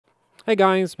Hi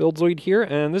guys, BuildZoid here,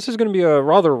 and this is going to be a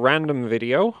rather random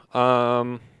video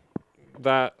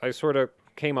that I sort of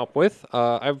came up with.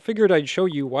 I figured I'd show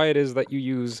you why it is that you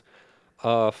use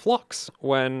flux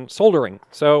when soldering.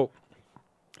 So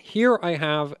here I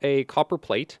have a copper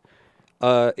plate.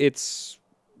 It's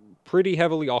pretty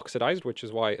heavily oxidized, which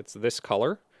is why it's this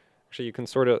color. Actually, you can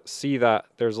sort of see that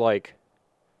there's like,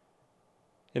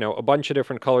 you know, a bunch of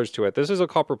different colors to it. This is a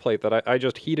copper plate that I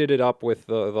just heated it up with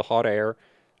the hot air.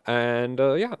 And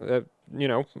you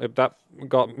know, that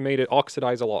made it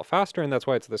oxidize a lot faster, and that's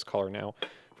why it's this color now.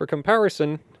 For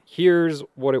comparison, here's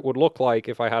what it would look like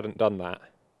if I hadn't done that.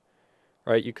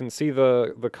 Right, you can see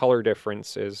the color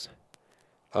difference is,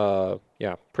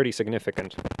 yeah, pretty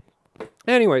significant.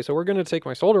 Anyway, so we're going to take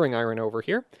my soldering iron over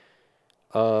here,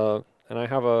 and I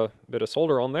have a bit of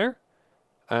solder on there,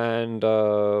 and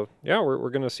yeah,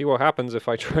 we're going to see what happens if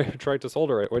I try to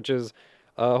solder it, which is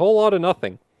a whole lot of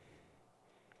nothing.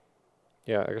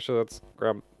 Yeah, actually, let's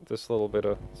grab this little bit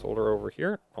of solder over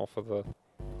here off of the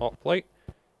hot plate.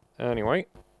 Anyway,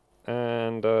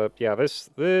 and yeah, this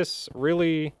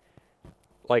really,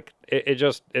 like,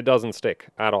 it doesn't stick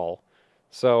at all.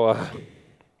 So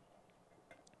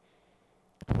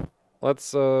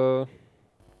let's try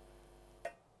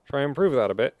and improve that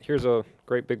a bit. Here's a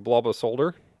great big blob of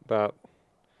solder that,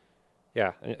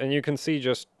 yeah, and you can see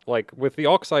just like with the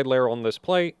oxide layer on this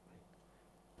plate,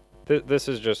 this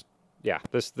is just. Yeah,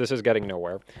 this is getting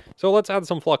nowhere. So let's add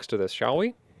some flux to this, shall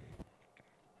we?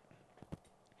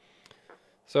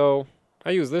 So I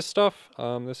use this stuff.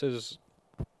 This is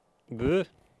the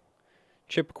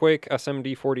Chipquake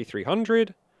SMD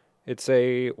 4300. It's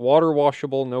a water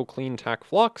washable, no clean tack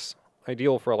flux,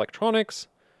 ideal for electronics.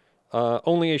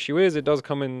 Only issue is it does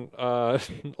come in,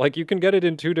 like you can get it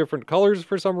in 2 different colors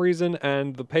for some reason,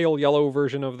 and the pale yellow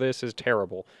version of this is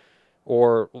terrible.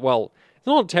 Or, well, it's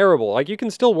not terrible. Like, you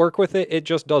can still work with it, it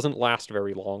just doesn't last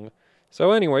very long. So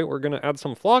anyway, we're going to add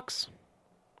some flux.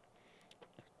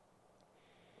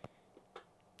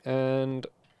 And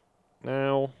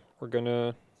now we're going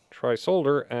to try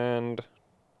solder, and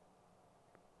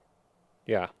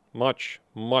yeah, much,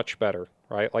 much better,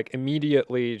 right? Like,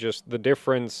 immediately, just the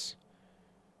difference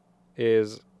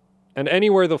is... And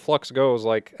anywhere the flux goes,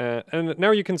 like... and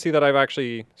now you can see that I've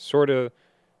actually sort of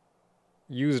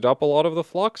used up a lot of the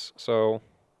flux, so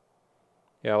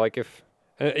yeah, like if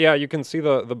yeah, you can see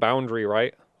the boundary,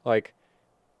 right? Like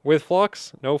with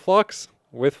flux, no flux,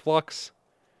 with flux,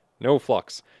 no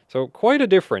flux. So quite a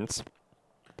difference.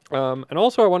 And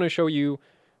also I want to show you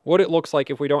what it looks like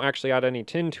if we don't actually add any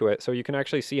tin to it, so you can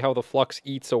actually see how the flux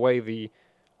eats away the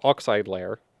oxide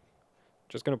layer.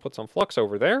 Just going to put some flux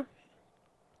over there,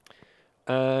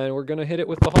 and we're going to hit it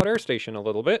with the hot air station a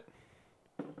little bit.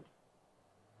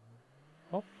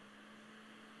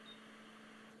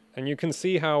 And you can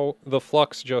see how the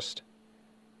flux just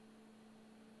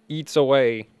eats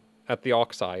away at the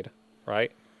oxide, right?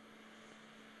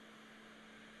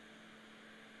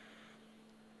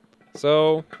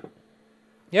 So,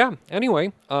 yeah,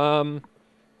 anyway,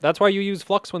 that's why you use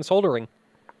flux when soldering.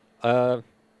 And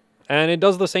it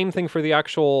does the same thing for the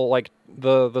actual, like,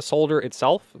 the solder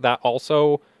itself, that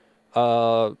also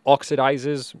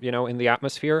oxidizes, you know, in the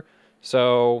atmosphere.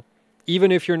 So...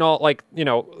 even if you're not, like, you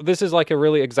know, this is like a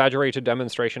really exaggerated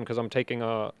demonstration because I'm taking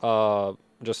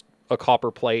just a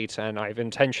copper plate and I've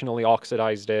intentionally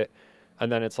oxidized it,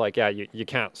 and then it's like, yeah, you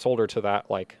can't solder to that,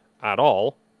 like, at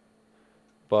all.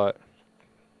 But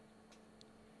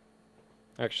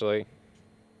actually,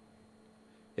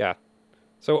 yeah.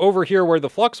 So over here where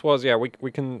the flux was, yeah,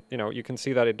 we can, you know, you can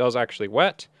see that it does actually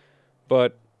wet,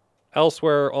 but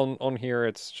elsewhere on here,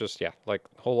 it's just, yeah, like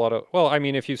a whole lot of... Well, I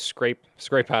mean, if you scrape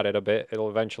at it a bit, it'll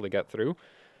eventually get through.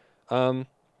 Oh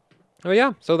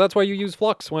yeah, so that's why you use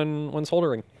flux when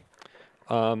soldering.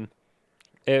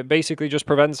 It basically just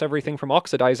prevents everything from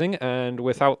oxidizing, and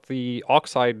without the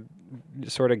oxide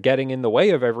sort of getting in the way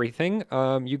of everything,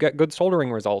 you get good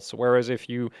soldering results. Whereas if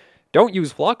you don't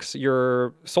use flux,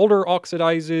 your solder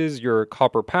oxidizes, your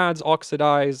copper pads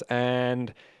oxidize,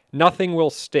 and nothing will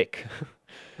stick.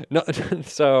 No,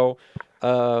 so,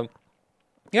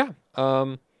 yeah,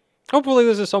 hopefully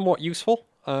this is somewhat useful,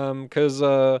 because,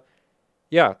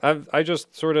 yeah, I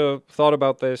just sort of thought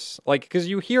about this, like, because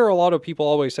you hear a lot of people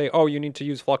always say, oh, you need to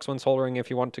use flux when soldering if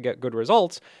you want to get good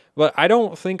results, but I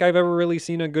don't think I've ever really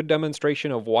seen a good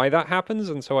demonstration of why that happens,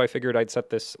 and so I figured I'd set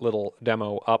this little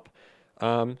demo up.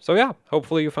 So yeah,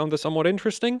 hopefully you found this somewhat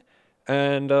interesting,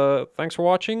 And thanks for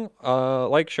watching.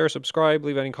 Like, share, subscribe,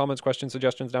 leave any comments, questions,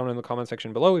 suggestions down in the comment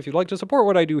section below. If you'd like to support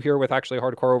what I do here with actually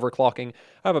hardcore overclocking,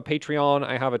 I have a Patreon,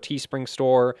 I have a Teespring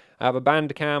store, I have a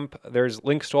Bandcamp. There's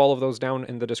links to all of those down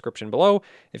in the description below.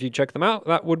 If you check them out,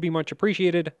 that would be much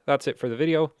appreciated. That's it for the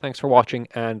video. Thanks for watching,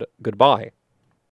 and goodbye.